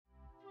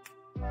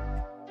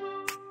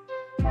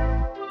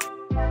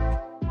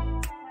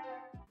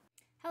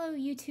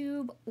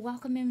YouTube?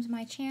 Welcome into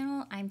my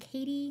channel. I'm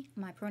Katie.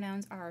 My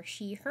pronouns are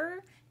she,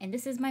 her, and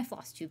this is my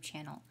Flosstube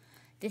channel.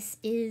 This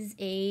is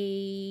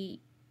a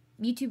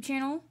YouTube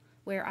channel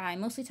where I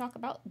mostly talk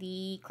about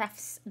the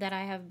crafts that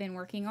I have been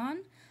working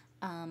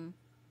on.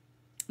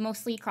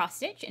 Mostly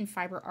cross-stitch and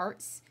fiber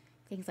arts,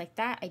 things like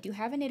that. I do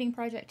have a knitting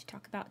project to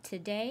talk about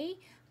today,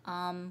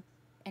 and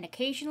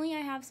occasionally I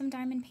have some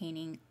diamond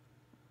painting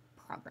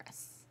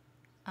progress.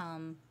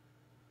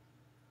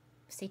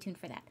 Stay tuned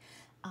for that.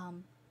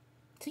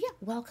 So yeah,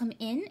 welcome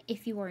in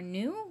if you are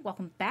new.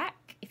 Welcome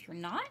back if you're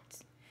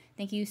not.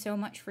 Thank you so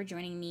much for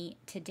joining me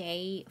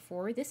today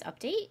for this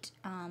update.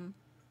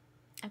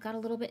 I've got a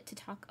little bit to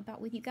talk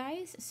about with you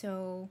guys,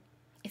 so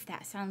if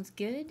that sounds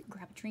good,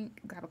 grab a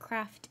drink, grab a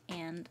craft,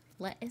 and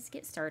let us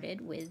get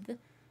started with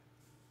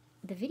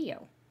the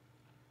video.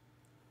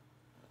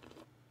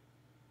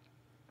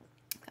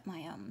 I've got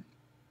my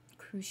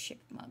cruise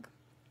ship mug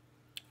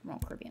from Royal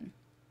Caribbean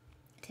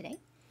today.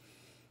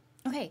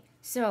 Okay,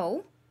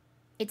 so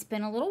it's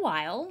been a little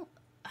while.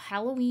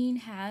 Halloween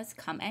has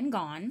come and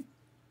gone,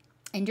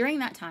 and during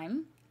that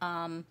time,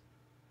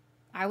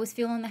 I was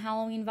feeling the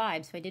Halloween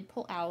vibe, so I did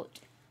pull out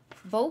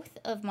both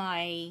of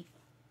my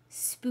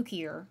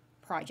spookier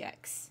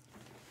projects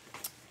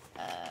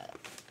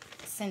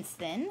since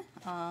then,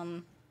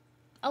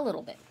 a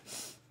little bit.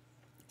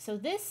 So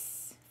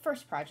this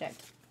first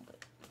project,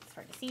 it's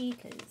hard to see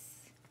because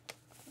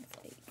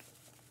it's like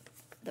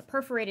the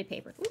perforated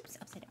paper. Oops,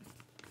 upside down.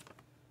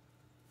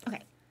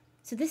 Okay,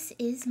 so this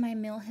is my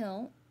Mill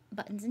Hill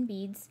Buttons and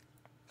Beads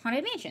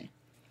Haunted Mansion.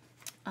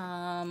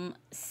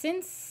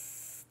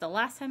 Since the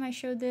last time I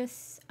showed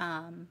this,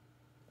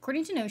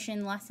 according to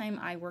Notion, last time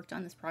I worked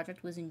on this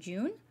project was in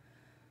June.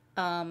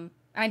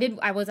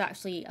 I was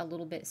actually a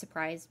little bit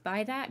surprised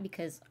by that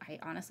because I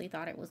honestly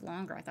thought it was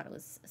longer. I thought it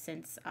was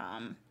since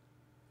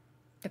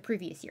the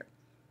previous year.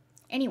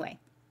 Anyway,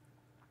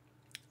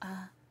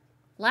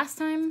 last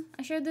time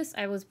I showed this,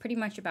 I was pretty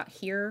much about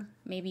here,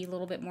 maybe a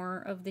little bit more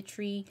of the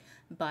tree,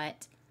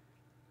 but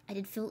I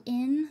did fill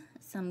in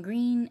some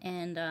green,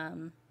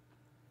 and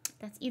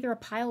that's either a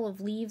pile of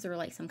leaves or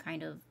like some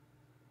kind of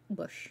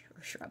bush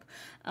or shrub.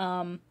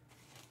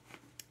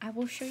 I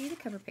will show you the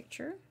cover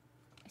picture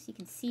so you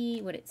can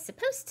see what it's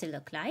supposed to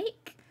look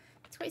like.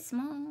 It's quite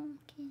small.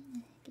 Can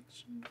I get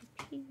you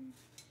up here?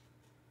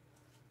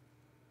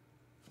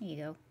 There you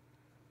go.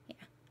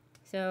 Yeah.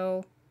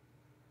 So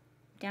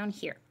down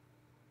here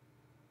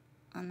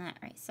on that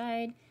right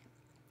side,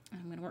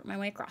 I'm going to work my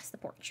way across the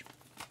porch.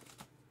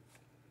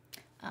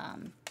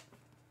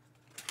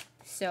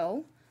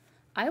 So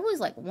I was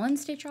like one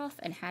stitch off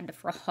and had to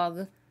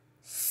frog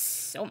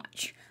so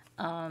much.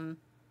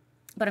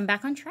 But I'm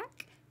back on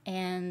track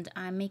and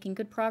I'm making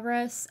good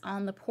progress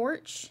on the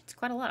porch. It's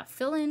quite a lot of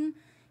fill-in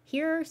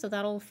here, so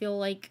that'll feel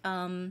like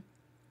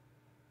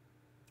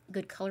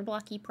good color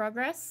blocky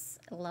progress.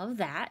 I love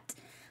that.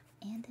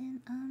 And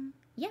then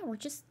yeah, we're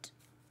just,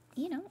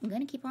 you know, I'm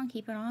gonna keep on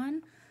keeping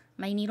on.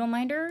 My needle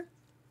minder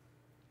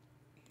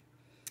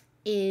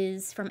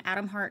is from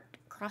Adam Hart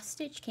Cross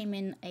Stitch. Came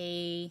in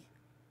a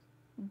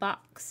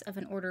box of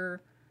an order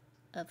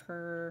of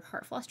her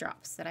Heart Floss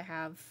drops that I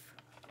have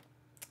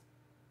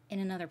in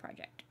another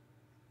project.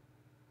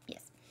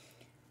 Yes.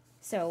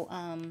 So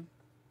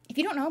if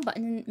you don't know,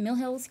 Mill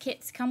Hill's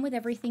kits come with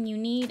everything you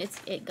need.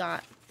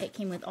 It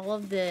came with all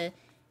of the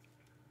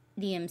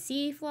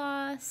DMC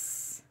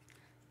floss,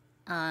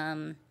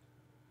 and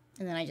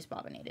then I just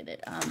bobbinated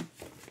it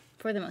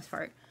for the most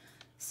part.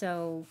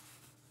 So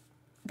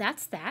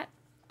that's that.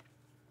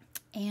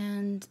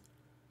 And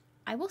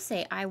I will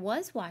say I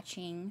was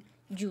watching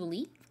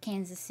Julie,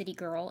 Kansas City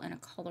Girl in a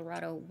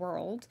Colorado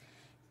World,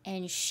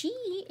 and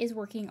she is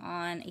working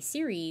on a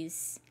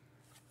series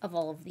of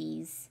all of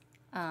these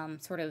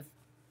sort of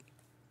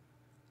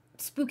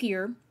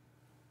spookier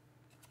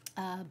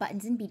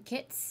buttons and bead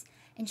kits,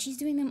 and she's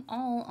doing them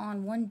all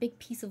on one big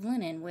piece of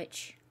linen,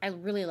 which I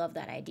really love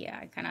that idea.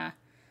 I kind of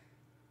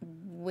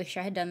wish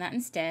I had done that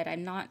instead.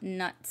 I'm not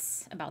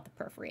nuts about the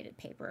perforated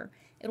paper.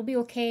 It'll be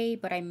okay,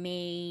 but I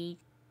may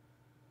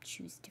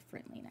choose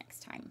differently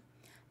next time.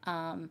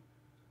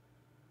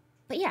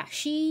 But yeah,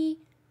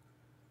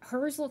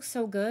 hers looks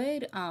so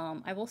good.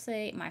 I will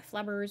say my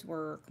Flabbers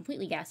were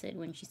completely gasted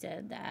when she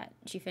said that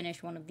she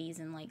finished one of these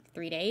in like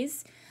 3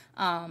 days.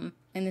 And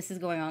this is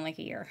going on like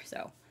a year,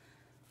 so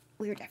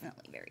we're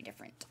definitely very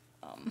different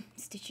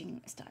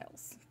stitching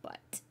styles.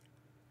 But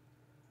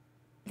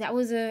that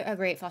was a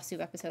great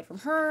Flosstube episode from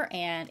her,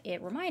 and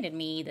it reminded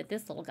me that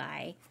this little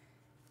guy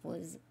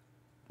was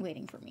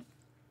waiting for me.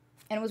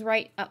 And it was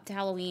right up to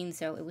Halloween,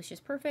 so it was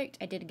just perfect.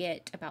 I did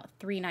get about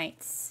 3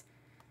 nights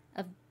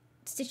of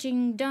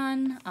stitching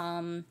done.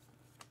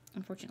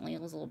 Unfortunately,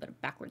 it was a little bit of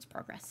backwards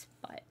progress,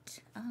 but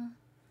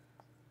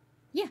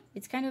yeah,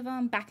 it's kind of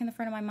back in the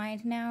front of my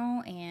mind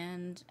now,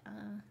 and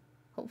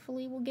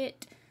hopefully we'll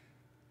get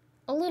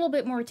a little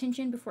bit more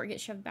attention before it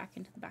gets shoved back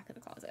into the back of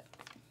the closet.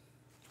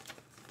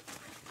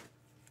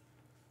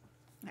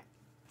 Okay.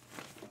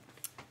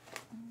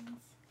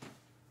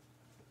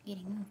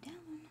 Getting moved down.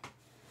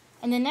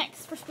 And then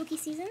next for spooky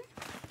season,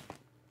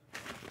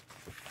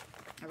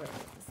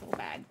 wrote this little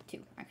bag too,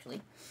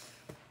 actually,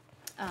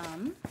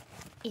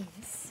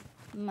 is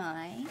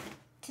my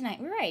Tonight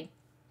We Ride.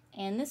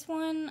 And this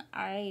one,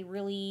 I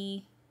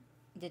really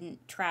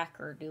didn't track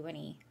or do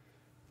any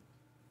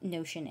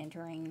notion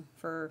entering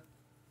for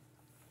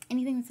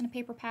anything that's in a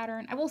paper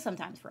pattern. I will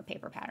sometimes for a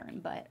paper pattern,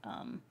 but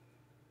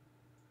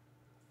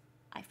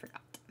I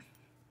forgot.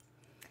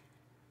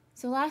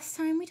 So last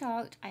time we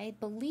talked, I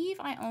believe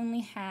I only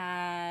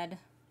had,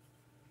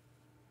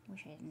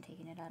 wish I hadn't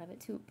taken it out of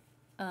its hoop,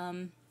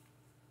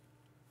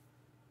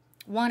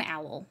 one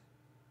owl.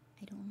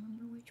 I don't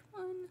remember which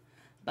one,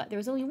 but there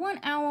was only one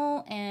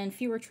owl and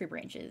fewer tree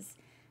branches.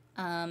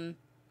 And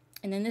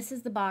then this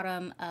is the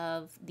bottom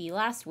of the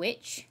last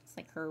witch. It's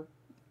like her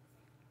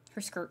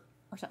skirt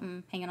or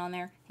something hanging on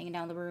there, hanging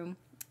down the room.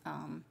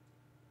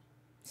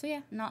 So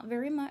yeah, not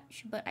very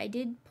much, but I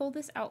did pull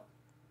this out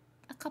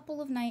a couple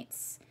of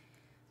nights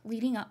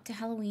leading up to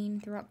Halloween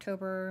through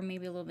October,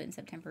 maybe a little bit in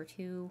September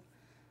too.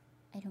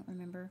 I don't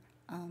remember.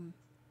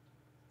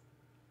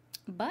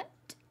 But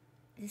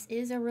this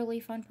is a really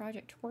fun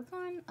project to work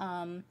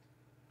on.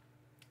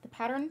 The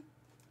pattern,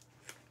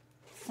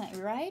 Tonight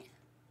We Ride,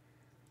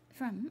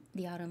 from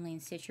the Autumn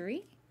Lane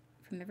Stitchery,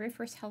 from the very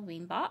first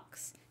Halloween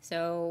box.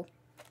 So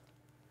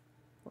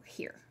we're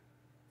here.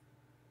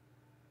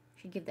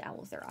 Should give the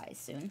owls their eyes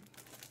soon.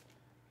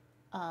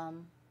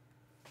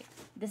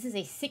 This is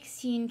a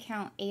 16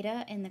 count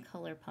Ada in the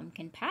color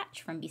Pumpkin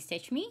Patch from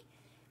Bestitch Me.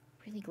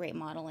 Really great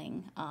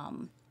modeling.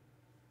 I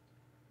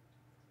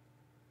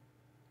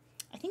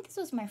think this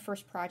was my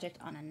first project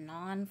on a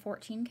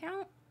non-14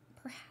 count,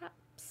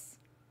 perhaps.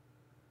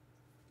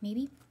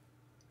 Maybe.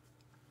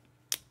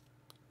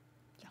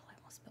 Y'all, I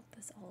almost spilled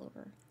this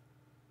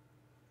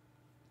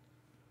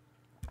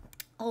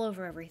all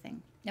over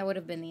everything. That would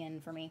have been the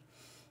end for me.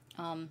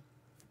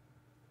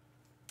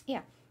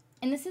 Yeah.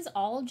 And this is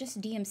all just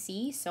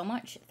DMC, so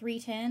much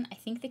 310. I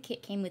think the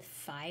kit came with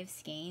 5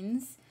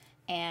 skeins,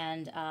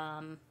 and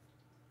I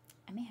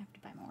may have to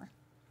buy more.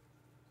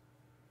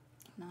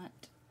 I'm not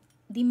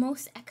the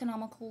most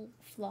economical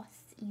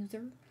floss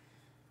user,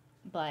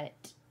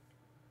 but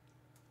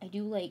I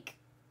do like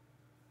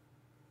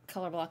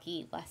color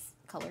blocky, less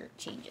color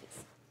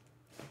changes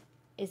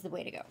is the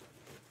way to go.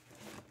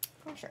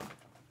 For sure.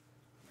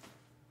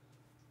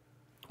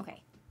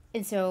 Okay,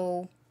 and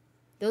so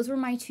those were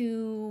my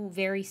 2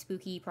 very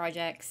spooky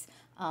projects.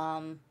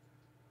 No,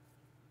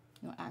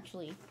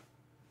 actually,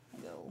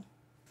 I go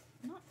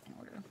not in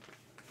order.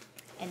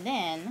 And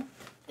then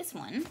this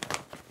one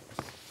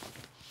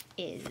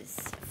is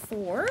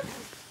for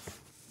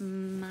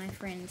my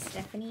friend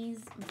Stephanie's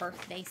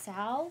birthday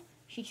sal.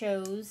 She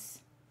chose,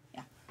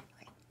 yeah,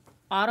 okay.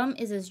 Autumn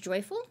is as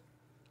Joyful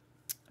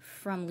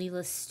from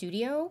Leela's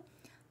Studio.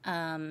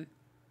 I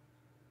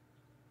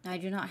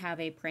do not have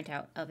a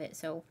printout of it,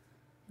 so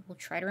we'll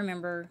try to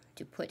remember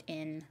to put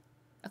in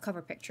a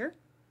cover picture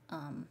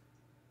when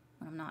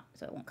I'm not,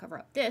 so it won't cover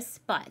up this,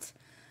 but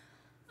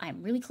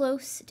I'm really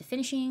close to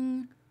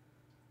finishing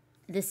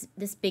this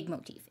big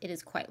motif. It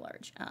is quite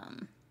large.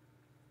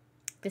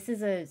 This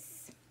is a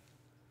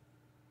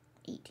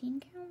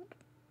 18 count?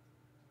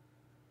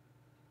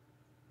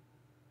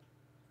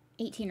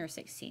 18 or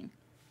 16.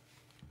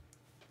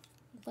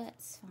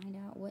 Let's find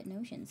out what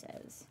Notion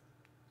says.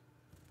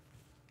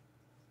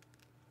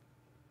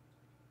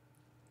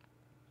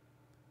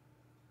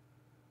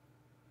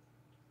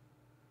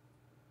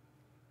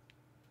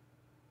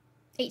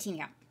 $18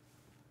 count.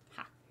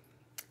 Ha.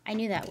 I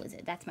knew that was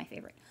it. That's my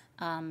favorite.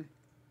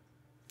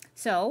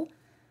 So,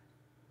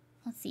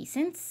 let's see.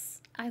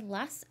 Since I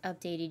last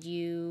updated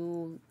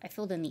you, I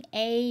filled in the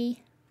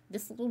A,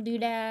 this little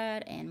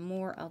doodad, and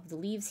more of the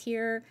leaves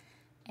here.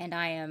 And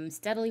I am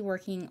steadily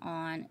working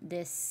on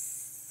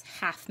this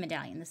half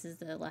medallion. This is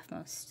the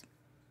leftmost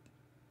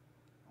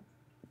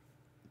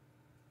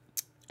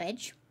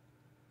edge.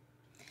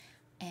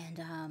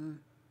 And,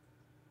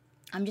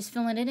 I'm just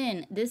filling it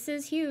in. This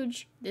is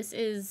huge. This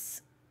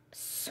is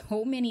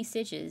so many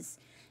stitches.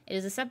 It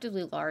is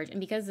deceptively large, and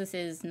because this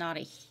is not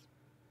a,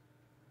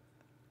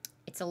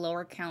 it's a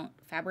lower count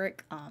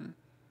fabric,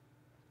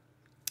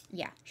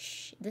 yeah,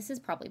 this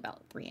is probably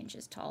about 3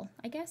 inches tall,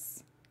 I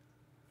guess.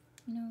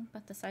 You know,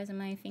 about the size of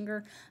my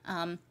finger.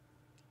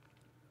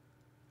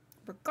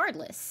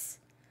 Regardless,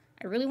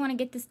 I really want to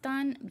get this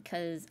done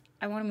because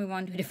I want to move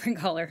on to a different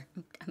color.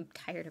 I'm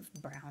tired of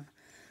brown.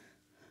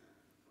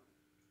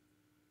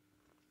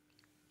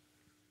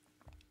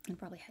 I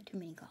probably had too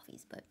many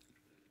coffees, but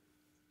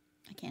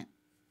I can't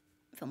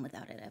film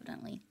without it,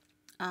 evidently.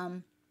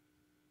 So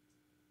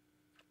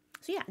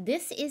yeah,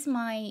 this is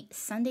my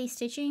Sunday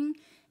stitching,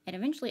 and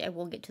eventually I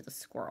will get to the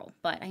squirrel,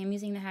 but I am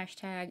using the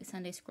hashtag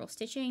Sunday Squirrel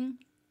Stitching,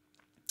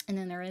 and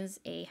then there is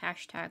a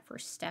hashtag for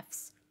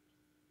Steph's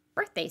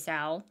birthday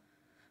sal,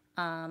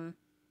 and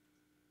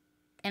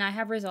I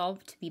have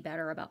resolved to be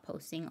better about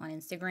posting on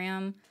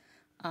Instagram,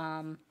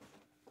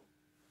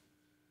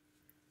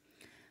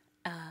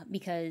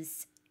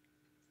 because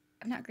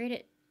I'm not great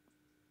at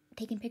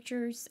taking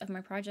pictures of my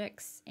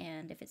projects,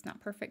 and if it's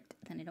not perfect,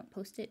 then I don't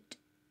post it,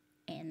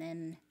 and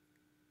then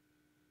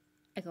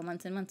I go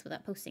months and months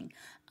without posting.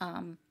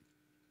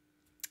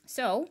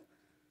 So,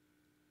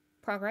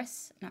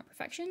 progress, not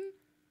perfection.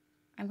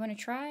 I'm going to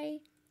try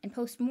and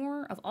post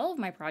more of all of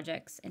my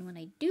projects. And when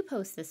I do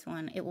post this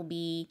one, it will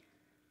be,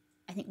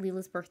 I think,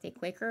 Leela's Birthday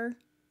Quaker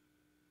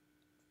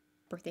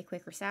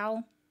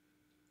Sal.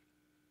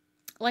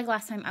 Like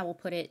last time, I will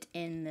put it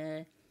in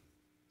the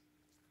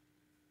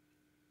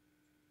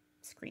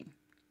screen.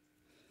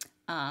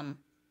 And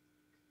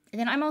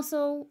then I'm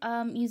also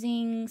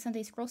using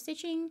Sunday scroll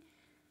stitching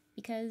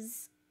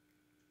because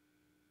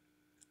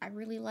I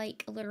really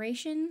like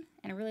alliteration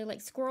and I really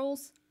like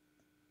squirrels.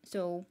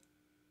 So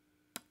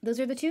those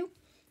are the two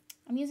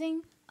I'm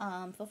using.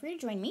 Feel free to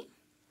join me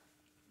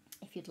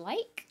if you'd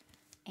like.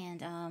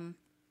 And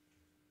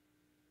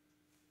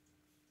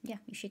yeah,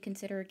 you should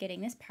consider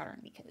getting this pattern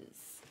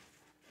because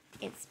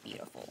it's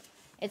beautiful.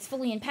 It's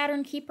fully in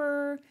Pattern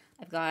Keeper.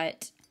 I've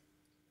got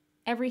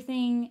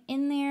everything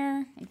in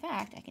there. In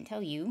fact, I can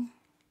tell you.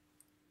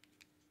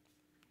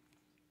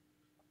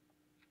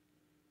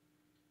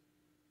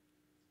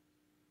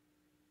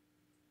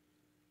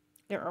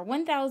 There are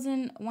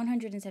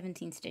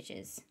 1,117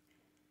 stitches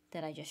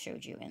that I just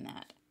showed you in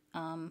that.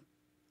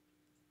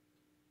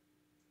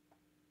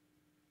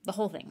 The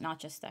whole thing, not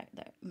just that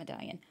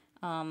medallion.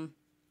 I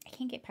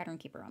can't get Pattern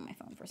Keeper on my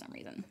phone for some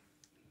reason.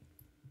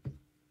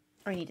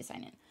 Or I need to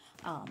sign in.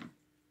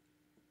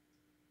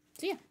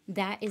 So yeah,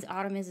 that is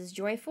Autumn is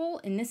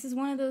Joyful. And this is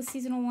one of those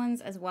seasonal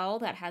ones as well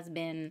that has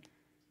been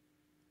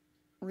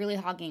really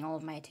hogging all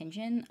of my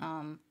attention.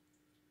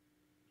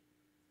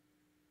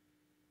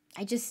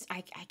 I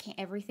can't,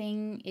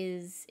 everything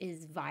is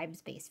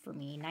vibes based for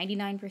me.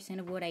 99%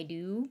 of what I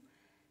do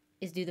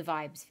is do the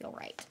vibes feel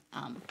right.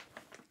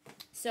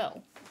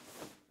 So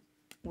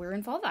we're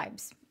in fall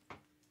vibes.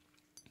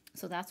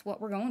 So that's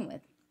what we're going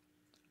with.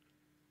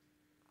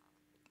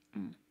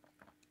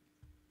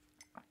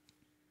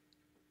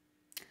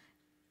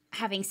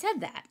 Having said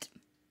that,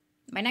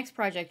 my next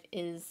project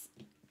is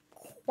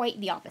quite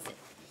the opposite.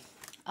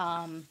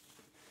 I've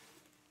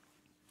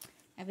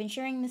been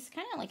sharing this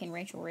kind of like in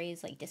Rachel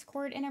Ray's like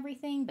Discord and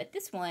everything, but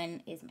this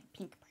one is my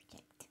pink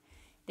project.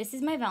 This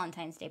is my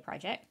Valentine's Day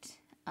project.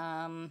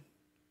 Some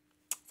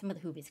of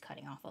the hoop is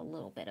cutting off a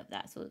little bit of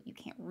that, so you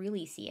can't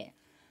really see it.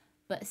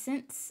 But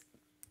since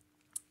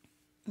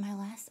my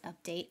last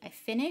update, I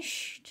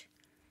finished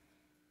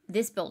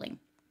this building.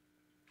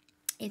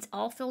 It's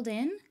all filled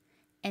in,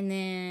 and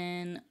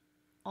then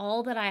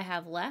all that I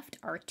have left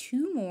are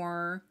two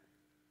more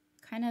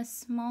kind of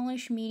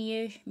smallish,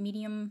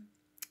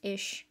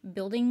 medium-ish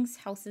buildings,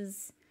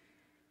 houses.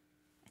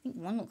 I think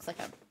one looks like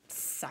a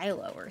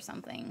silo or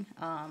something.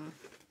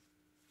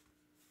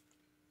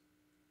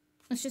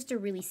 It's just a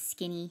really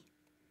skinny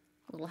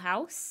little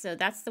house. So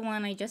that's the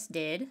one I just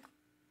did.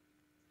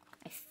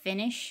 I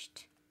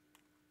finished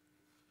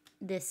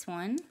this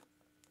one.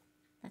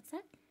 That's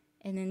it.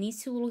 And then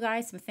these two little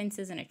guys, some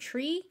fences and a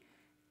tree.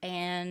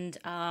 And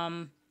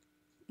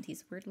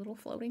these weird little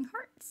floating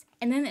hearts.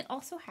 And then it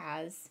also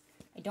has,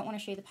 I don't want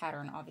to show you the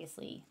pattern,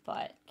 obviously,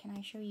 but can I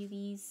show you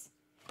these?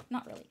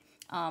 Not really.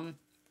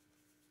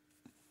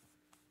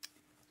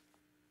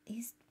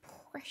 These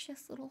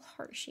precious little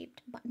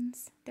heart-shaped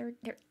buttons. They're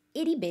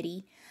itty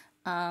bitty.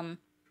 They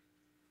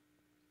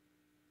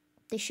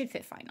should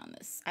fit fine on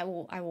this. I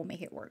will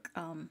make it work.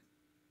 I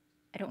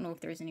don't know if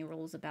there's any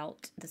rules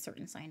about the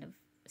certain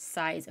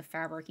size of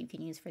fabric you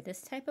can use for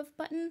this type of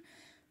button,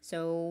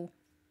 so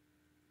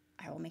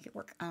I will make it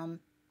work.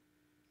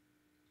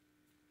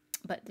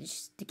 But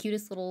just the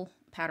cutest little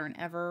pattern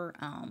ever.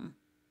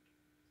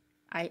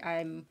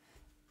 I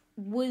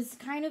was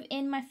kind of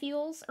in my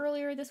feels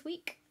earlier this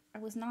week. I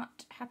was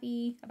not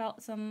happy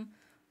about some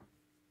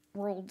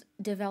world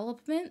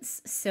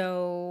developments,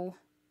 so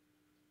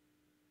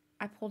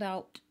I pulled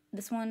out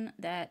this one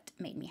that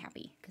made me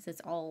happy because it's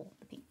all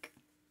the pink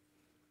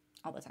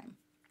all the time.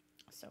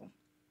 So,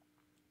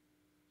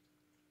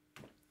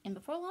 and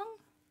before long,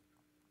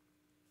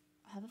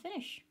 I'll have a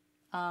finish.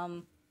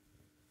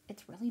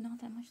 It's really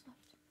not that much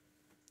left,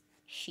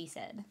 she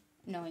said,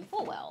 knowing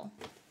full well.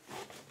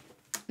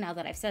 Now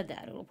that I've said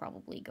that, it'll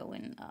probably go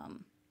in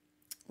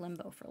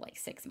limbo for like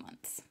 6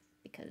 months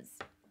because,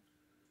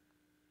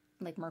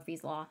 like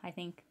Murphy's Law, I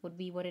think, would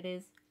be what it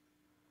is.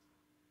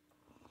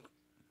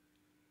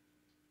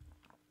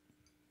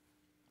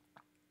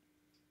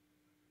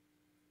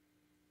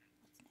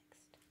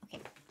 What's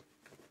next?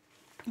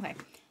 Okay,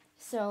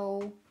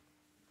 so,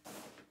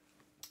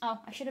 oh,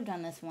 I should have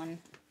done this one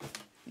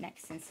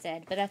next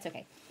instead, but that's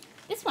okay.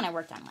 This one I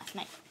worked on last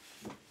night.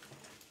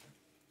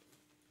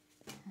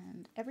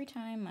 And every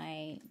time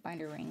my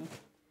binder ring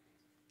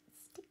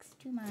sticks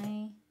to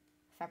my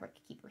fabric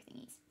keeper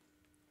thingies.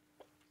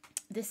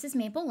 This is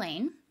Maple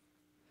Lane.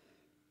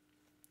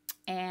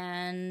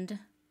 And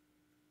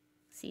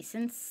see,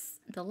 since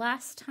the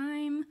last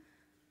time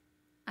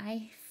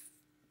I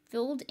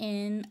filled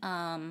in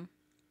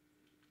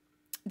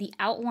the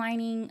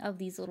outlining of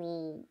these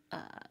little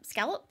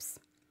scallops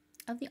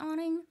of the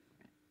awning,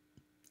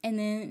 and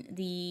then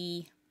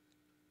the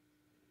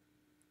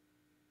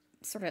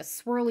sort of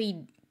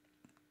swirly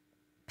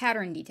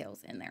pattern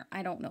details in there.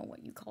 I don't know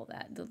what you call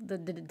that, the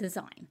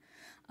design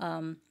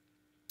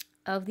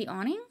of the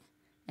awning.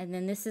 And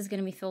then this is going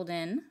to be filled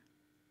in.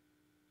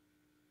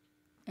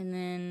 And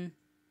then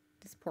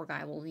this poor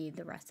guy will leave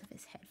the rest of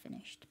his head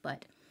finished.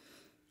 But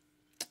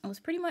I was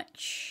pretty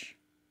much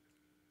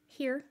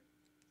here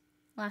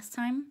last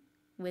time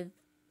with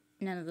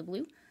none of the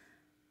blue.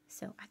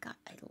 So I got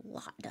a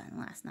lot done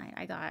last night.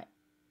 I got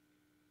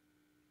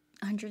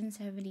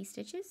 170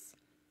 stitches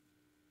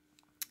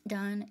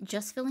done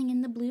just filling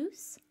in the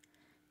blues.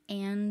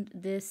 And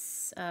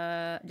this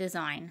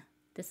design,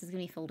 this is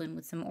going to be filled in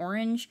with some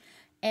orange.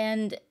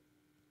 And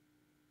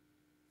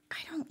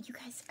you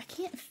guys, I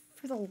can't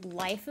for the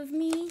life of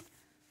me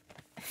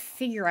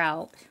figure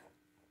out.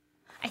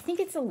 I think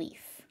it's a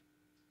leaf.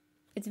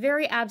 It's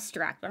very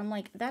abstract, but I'm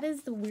like, that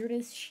is the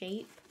weirdest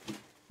shape,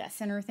 that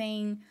center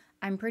thing.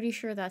 I'm pretty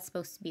sure that's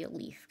supposed to be a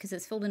leaf because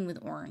it's filled in with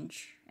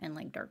orange and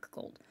like dark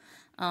gold.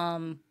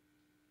 I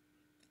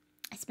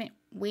spent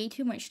way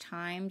too much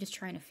time just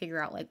trying to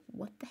figure out like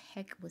what the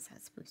heck was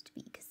that supposed to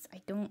be, because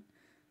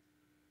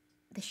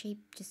the shape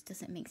just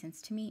doesn't make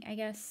sense to me, I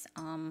guess.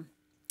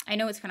 I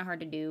know it's kind of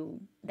hard to do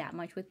that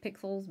much with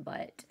pixels,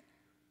 but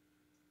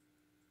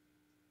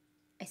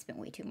I spent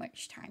way too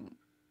much time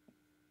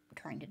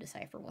trying to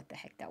decipher what the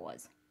heck that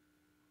was.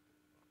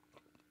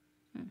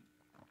 That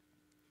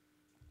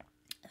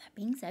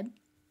being said,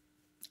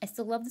 I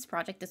still love this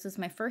project. This was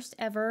my first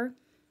ever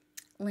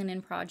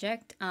linen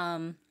project.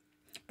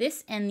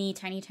 This and the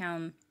Tiny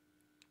Town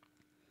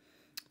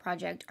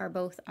project are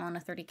both on a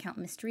 30 count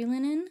mystery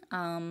linen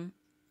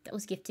that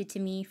was gifted to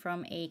me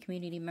from a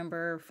community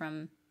member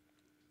from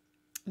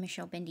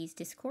Michelle Bendy's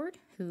Discord,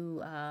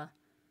 who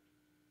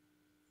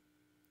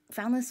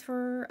found this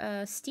for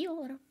a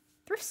steal at a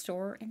thrift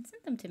store and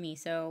sent them to me.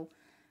 So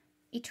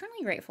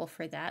eternally grateful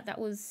for that. That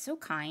was so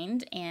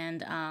kind.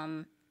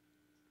 And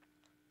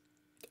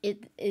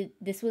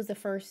this was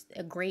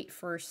a great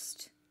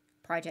first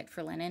project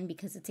for linen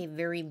because it's a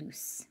very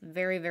loose,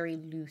 very, very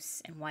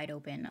loose and wide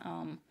open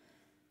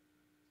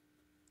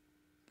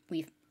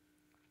weave.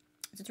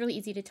 So it's really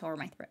easy to tell where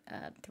my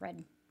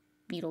thread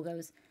needle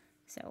goes.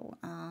 So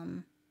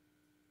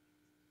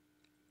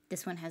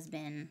this one has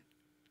been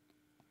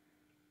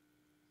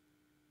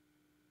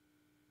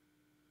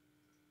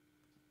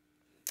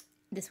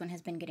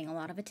getting a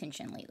lot of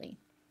attention lately,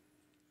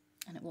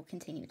 and it will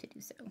continue to do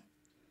so.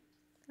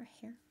 Right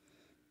here.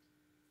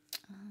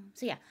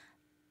 So yeah,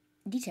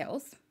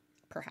 details,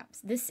 perhaps.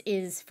 This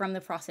is from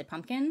the Frosted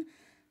Pumpkin,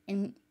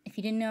 and if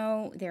you didn't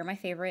know, they're my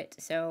favorite,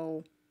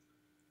 so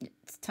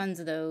it's tons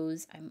of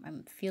those.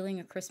 I'm feeling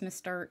a Christmas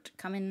start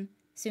coming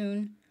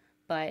soon,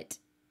 but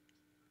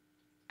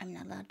I'm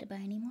not allowed to buy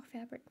any more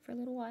fabric for a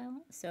little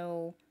while,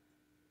 so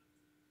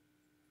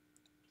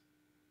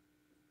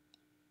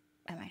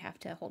I might have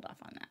to hold off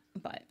on that.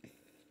 But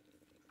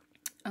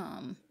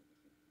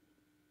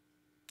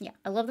yeah,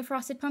 I love the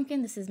Frosted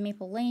Pumpkin. This is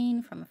Maple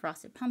Lane from the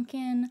Frosted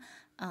Pumpkin.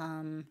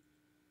 What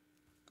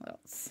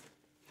else?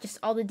 Just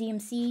all the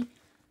DMC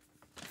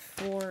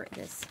for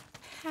this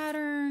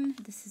pattern.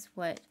 This is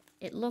what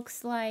it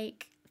looks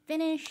like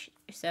finish.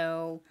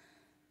 So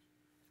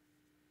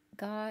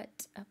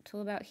got up to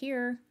about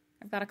here.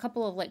 I've got a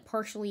couple of like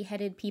partially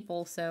headed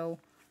people, so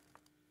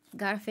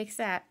gotta fix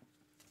that.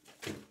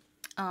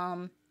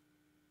 And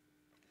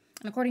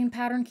according to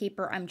Pattern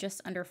Keeper, I'm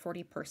just under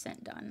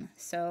 40% done.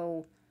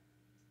 So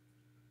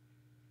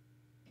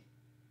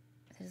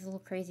it's a little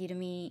crazy to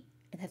me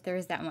that there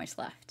is that much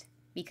left,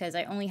 because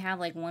I only have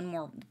like one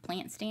more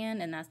plant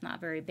stand, and that's not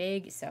very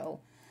big. So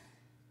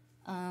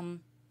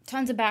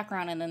tons of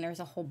background, and then there's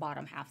a whole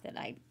bottom half that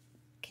I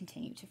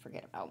continue to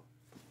forget about.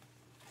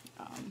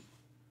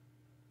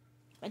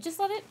 I just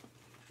love it.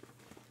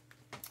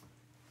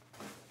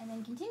 And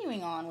then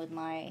continuing on with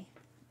my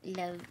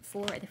love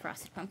for the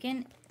Frosted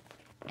Pumpkin,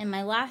 and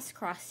my last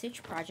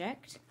cross-stitch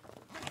project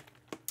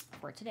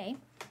for today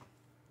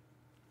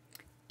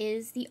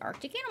is the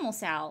Arctic Animal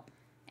Sal.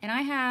 And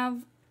I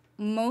have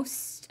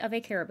most of a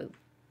caribou.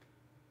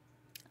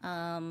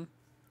 A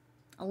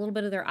little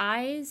bit of their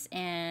eyes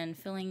and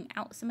filling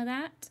out some of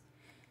that.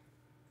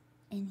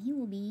 And he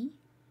will be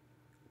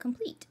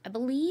complete. I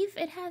believe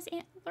it has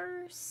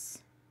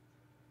antlers,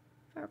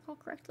 if I recall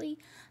correctly.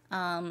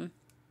 And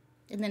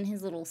then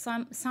his little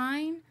sign.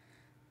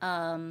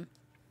 And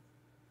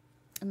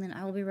then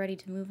I will be ready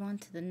to move on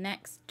to the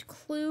next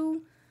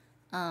clue.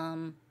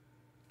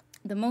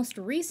 The most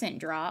recent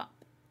drop,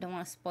 don't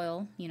want to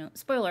spoil,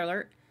 spoiler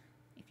alert,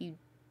 if you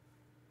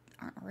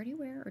aren't already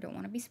aware or don't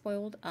want to be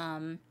spoiled,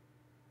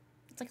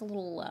 it's like a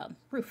little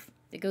roof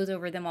that goes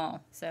over them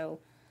all. So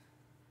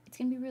it's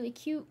going to be really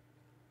cute.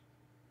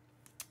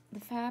 The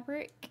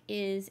fabric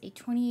is a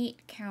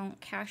 28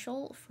 count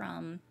cashel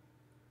from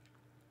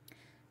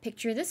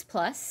Picture This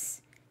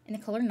Plus in the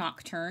color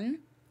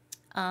Nocturne.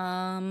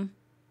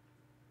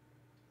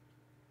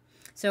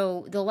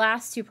 So the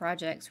last two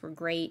projects were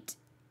great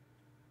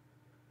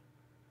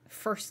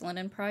first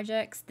linen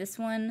projects. This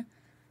one,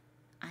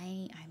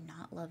 I'm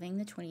not loving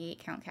the 28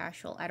 count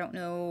cashel. I don't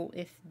know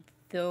if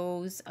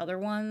those other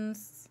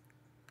ones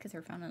because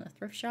they're found in a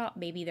thrift shop.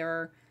 Maybe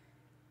they're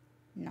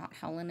not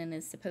how linen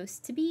is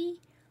supposed to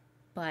be,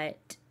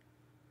 but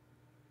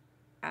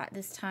at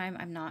this time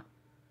I'm not.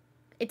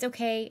 It's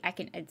okay.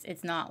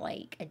 It's not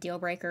like a deal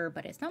breaker,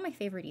 but it's not my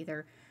favorite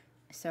either.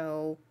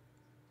 So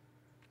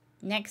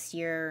next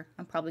year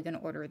I'm probably going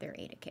to order their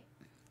Ada kit.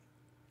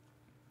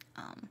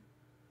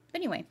 But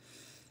anyway,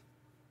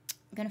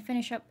 I'm going to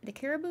finish up the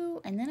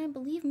caribou and then I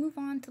believe move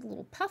on to the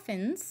little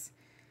puffins.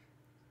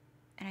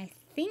 And I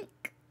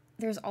think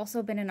there's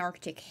also been an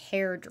Arctic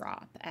hare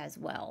drop as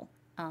well.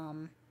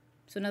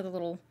 So another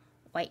little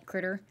white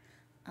critter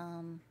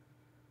in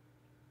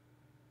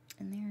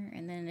there.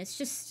 And then it's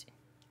just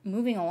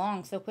moving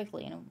along so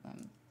quickly, and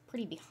I'm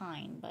pretty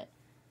behind, but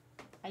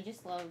I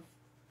just love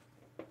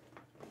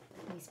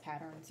these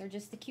patterns. They're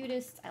just the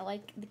cutest. I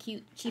like the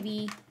cute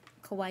chibi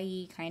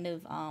kawaii kind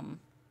of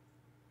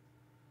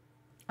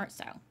art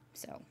style,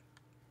 so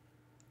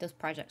those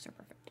projects are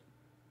perfect.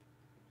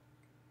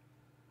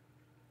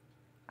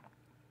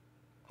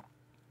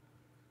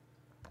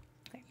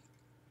 Okay.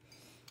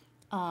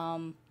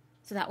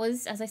 So that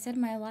was, as I said,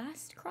 my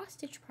last cross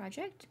stitch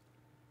project.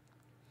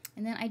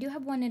 And then I do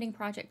have one knitting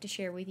project to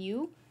share with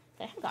you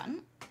that I have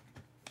gotten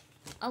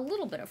a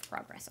little bit of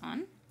progress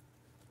on,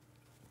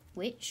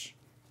 which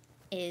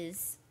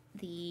is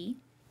the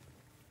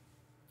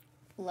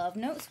Love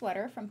Note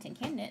sweater from Tin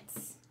Can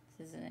Knits.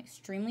 This is an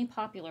extremely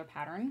popular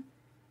pattern.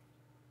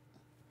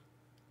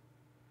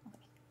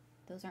 Okay,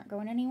 those aren't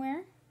going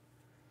anywhere.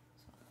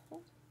 So I'll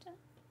hold it up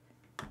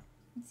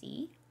and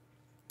see.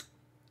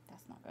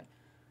 That's not good.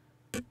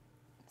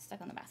 It's stuck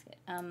on the basket.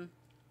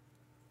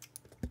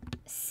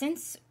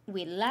 Since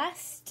we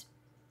last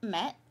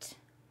met,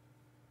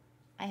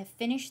 I have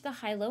finished the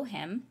high-low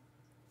hem.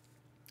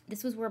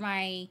 This was where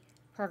my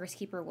progress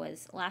keeper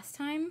was last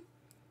time.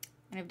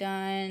 And I've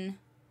done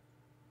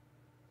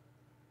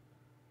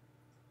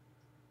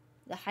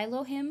the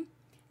high-low hem,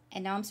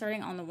 and now I'm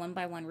starting on the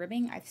 1x1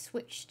 ribbing. I've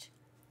switched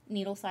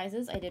needle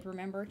sizes. I did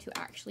remember to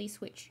actually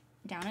switch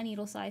down a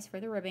needle size for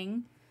the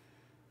ribbing.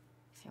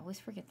 So I always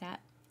forget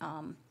that.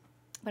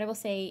 But I will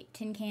say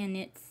Tin Can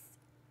Knits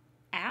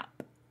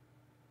app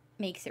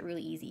makes it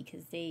really easy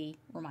because they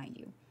remind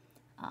you.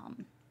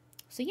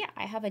 So yeah,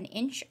 I have an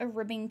inch of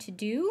ribbing to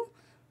do,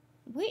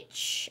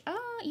 which,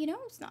 you know,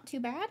 it's not too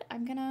bad.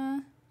 I'm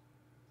gonna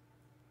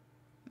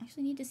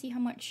actually need to see how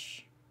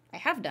much I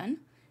have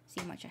done,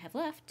 see how much I have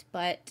left,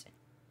 but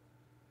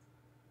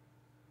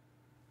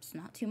it's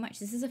not too much.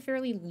 This is a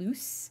fairly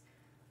loose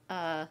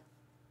knit.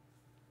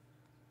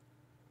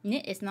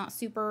 It's not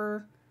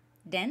super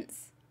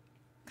dense,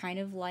 kind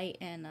of light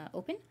and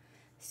open.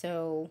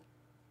 So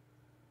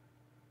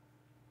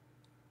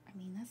I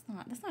mean,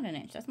 that's not an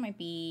inch. That might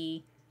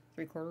be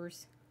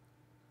 3/4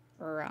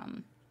 or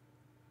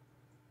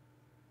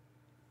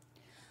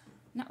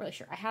not really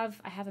sure. I have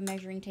a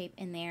measuring tape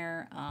in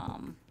there.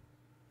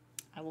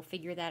 I will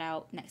figure that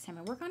out next time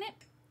I work on it.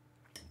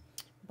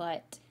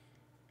 But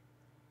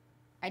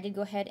I did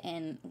go ahead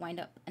and wind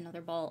up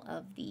another ball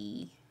of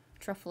the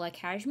Truffle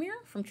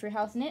Cashmere from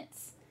Treehouse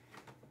Knits.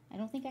 I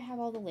don't think I have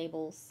all the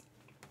labels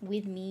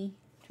with me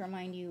to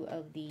remind you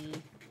of the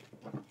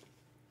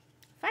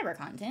fiber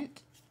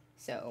content.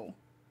 So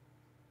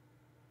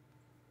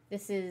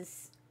this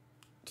is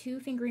 2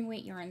 fingering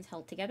weight yarns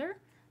held together.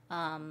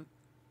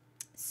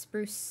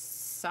 Spruce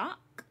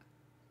Sock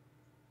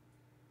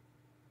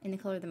in the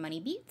color of the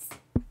Money Beats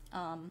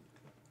from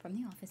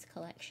the Office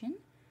collection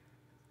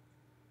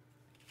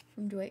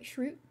from Dwight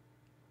Schrute.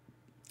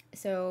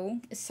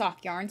 So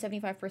sock yarn,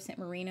 75%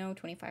 merino,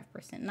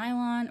 25%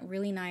 nylon,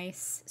 really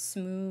nice,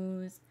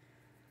 smooth,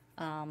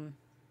 3-ply,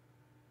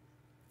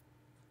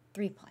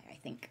 I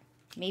think,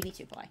 maybe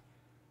 2-ply.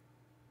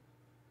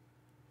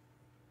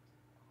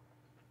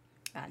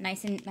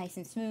 Nice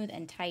and smooth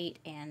and tight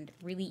and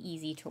really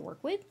easy to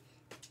work with.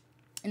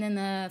 And then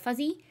the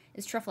fuzzy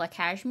is Truffle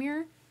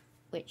Cashmere,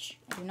 which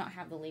I do not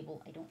have the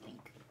label, I don't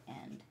think.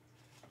 And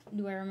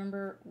do I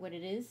remember what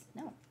it is?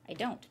 No, I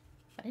don't.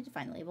 But I did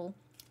find the label.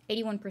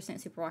 81%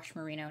 superwash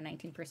merino,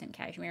 19%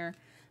 cashmere.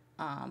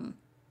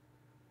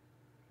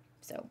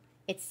 So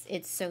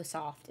it's so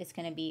soft. It's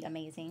gonna be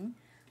amazing.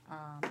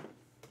 And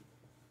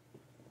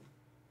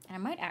I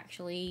might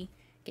actually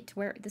get to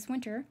wear it this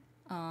winter.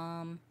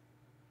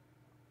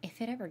 If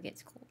it ever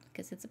gets cold,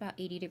 because it's about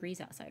 80 degrees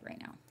outside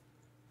right now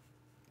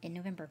in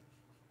November.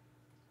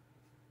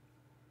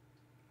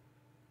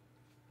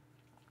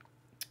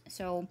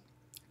 So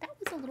that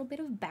was a little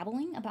bit of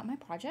babbling about my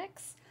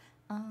projects.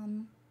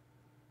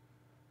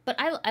 But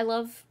I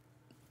want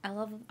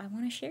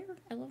to share.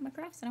 I love my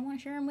crafts and I want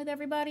to share them with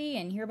everybody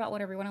and hear about what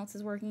everyone else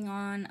is working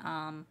on.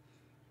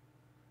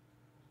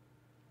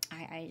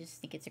 I just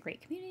think it's a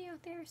great community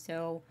out there.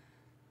 So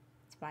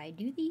that's why I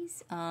do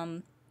these.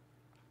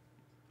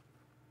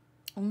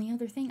 Only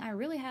other thing I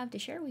really have to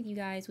share with you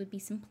guys would be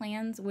some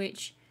plans,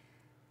 which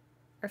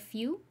are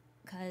few,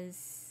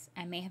 because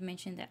I may have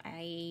mentioned that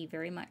I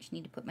very much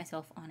need to put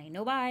myself on a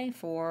no-buy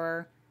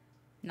for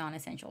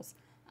non-essentials.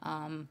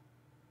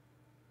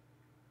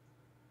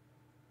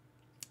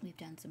 We've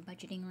done some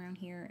budgeting around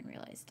here and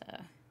realized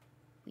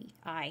maybe.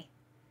 I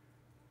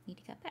need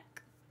to cut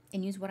back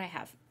and use what I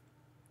have.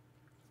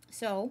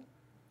 So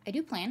I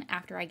do plan,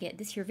 after I get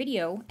this here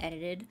video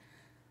edited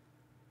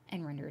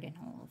and rendered and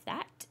all of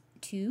that,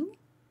 to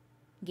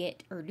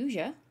get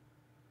Erdusia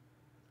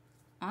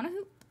on a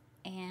hoop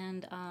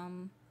and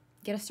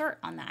get a start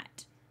on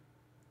that.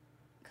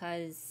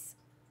 Because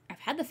I've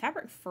had the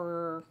fabric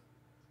for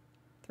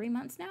 3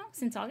 months now,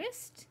 since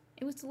August.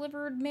 It was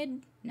delivered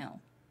maybe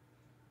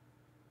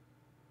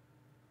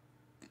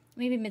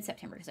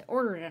mid-September, because I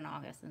ordered it in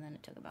August and then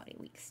it took about 8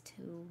 weeks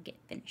to get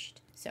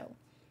finished. So,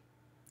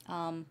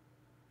 that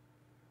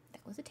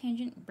was a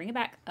tangent. Bring it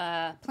back.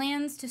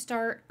 Plans to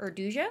start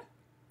Erdusia,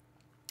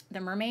 the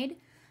mermaid.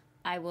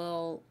 I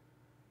will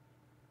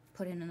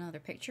put in another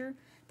picture.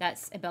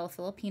 That's a Bella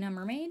Filipina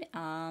mermaid.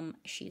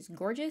 She's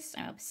gorgeous.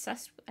 I'm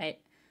obsessed. I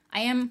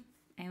am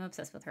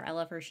obsessed with her. I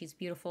love her. She's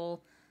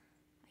beautiful.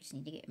 I just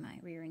need to get my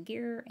rear in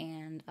gear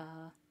and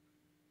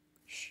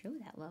show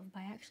that love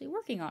by actually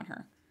working on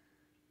her,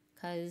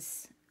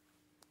 because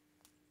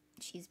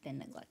she's been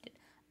neglected.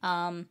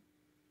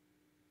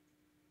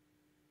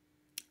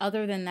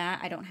 Other than that,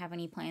 I don't have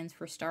any plans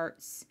for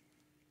starts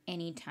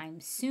anytime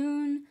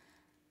soon.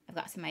 I've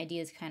got some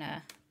ideas kind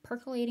of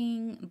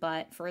percolating,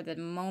 but for the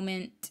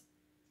moment,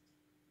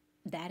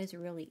 that is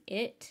really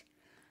it.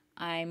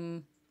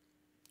 I'm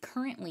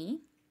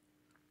currently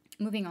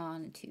moving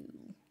on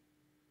to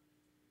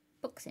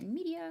books and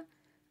media.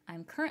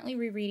 I'm currently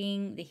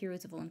rereading the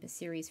Heroes of Olympus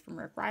series from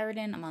Rick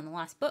Riordan. I'm on the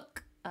last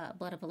book,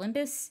 Blood of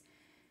Olympus,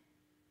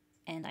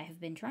 and I have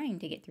been trying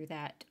to get through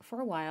that for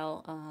a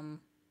while,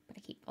 but I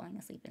keep falling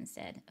asleep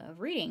instead of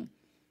reading.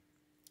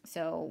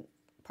 So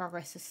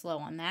progress is slow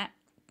on that.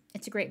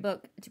 It's a great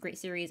book. It's a great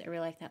series. I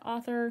really like that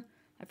author.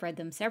 I've read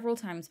them several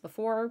times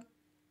before,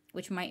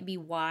 which might be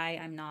why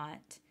I'm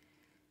not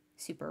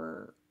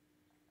super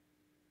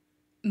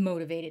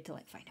motivated to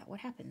like find out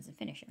what happens and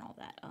finish and all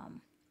that.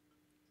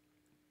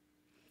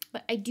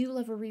 But I do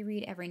love a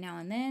reread every now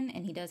and then,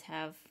 and he does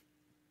have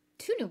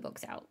 2 new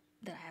books out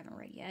that I haven't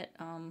read yet,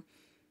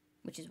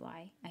 which is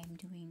why I'm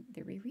doing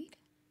the reread.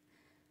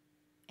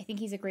 I think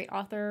he's a great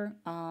author.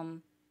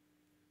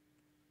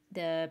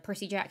 The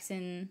Percy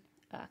Jackson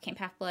Camp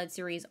Half-Blood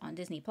series on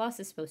Disney Plus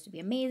is supposed to be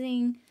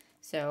amazing,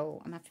 so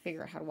I'm gonna have to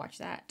figure out how to watch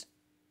that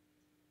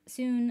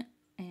soon.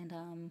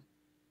 And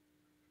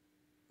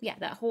yeah,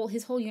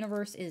 his whole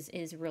universe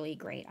is really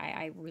great.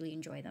 I really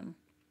enjoy them.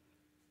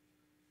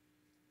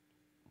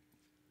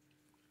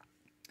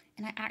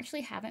 And I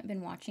actually haven't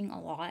been watching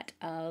a lot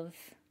of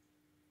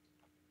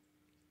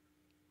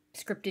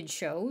scripted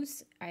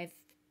shows. I've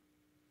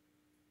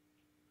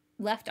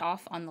left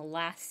off on the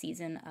last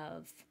season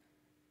of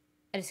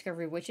A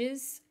Discovery of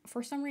Witches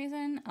for some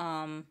reason.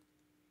 I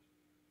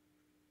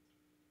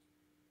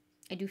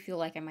do feel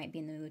like I might be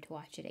in the mood to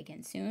watch it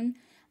again soon.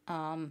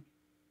 And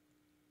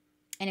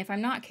if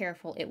I'm not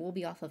careful, it will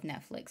be off of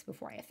Netflix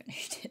before I have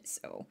finished it.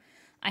 So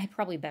I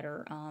probably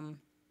better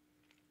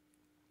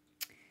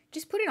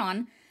just put it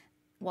on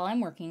while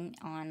I'm working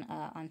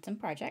on some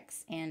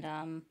projects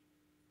and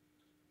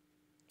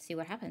see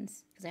what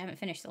happens, because I haven't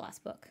finished the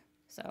last book.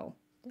 So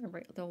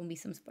there will be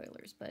some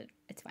spoilers, but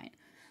it's fine.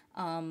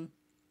 And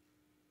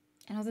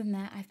other than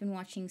that, I've been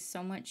watching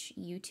so much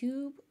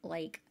YouTube,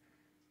 like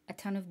a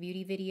ton of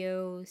beauty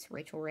videos,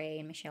 Rachel Ray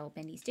and Michelle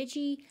Bendy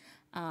Stitchy,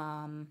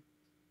 and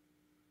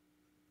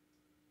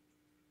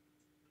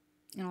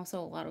also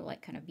a lot of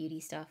like kind of beauty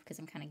stuff, because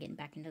I'm kind of getting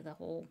back into the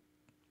whole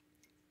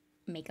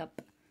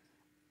makeup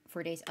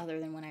for days other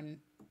than when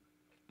I'm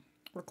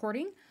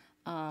recording.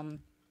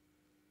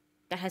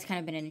 That has kind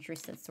of been an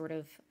interest that's sort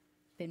of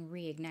been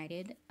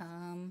reignited.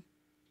 And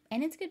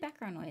it's good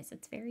background noise.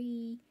 It's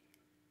very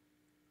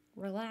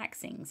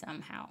relaxing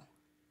somehow.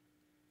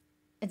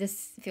 It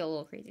does feel a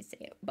little crazy to say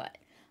it, but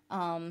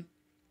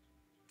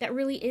that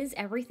really is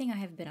everything I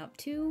have been up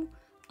to.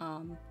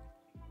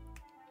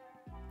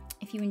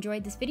 If you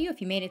enjoyed this video, if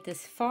you made it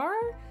this far,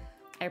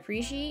 I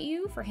appreciate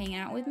you for hanging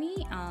out with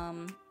me.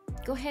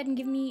 Go ahead and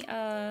give me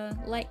a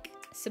like,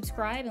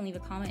 subscribe, and leave a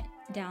comment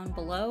down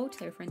below.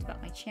 Tell your friends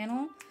about my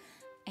channel.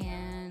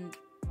 And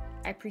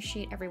I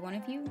appreciate every one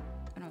of you.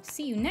 And I'll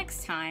see you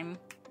next time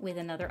with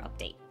another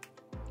update.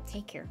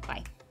 Take care.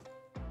 Bye.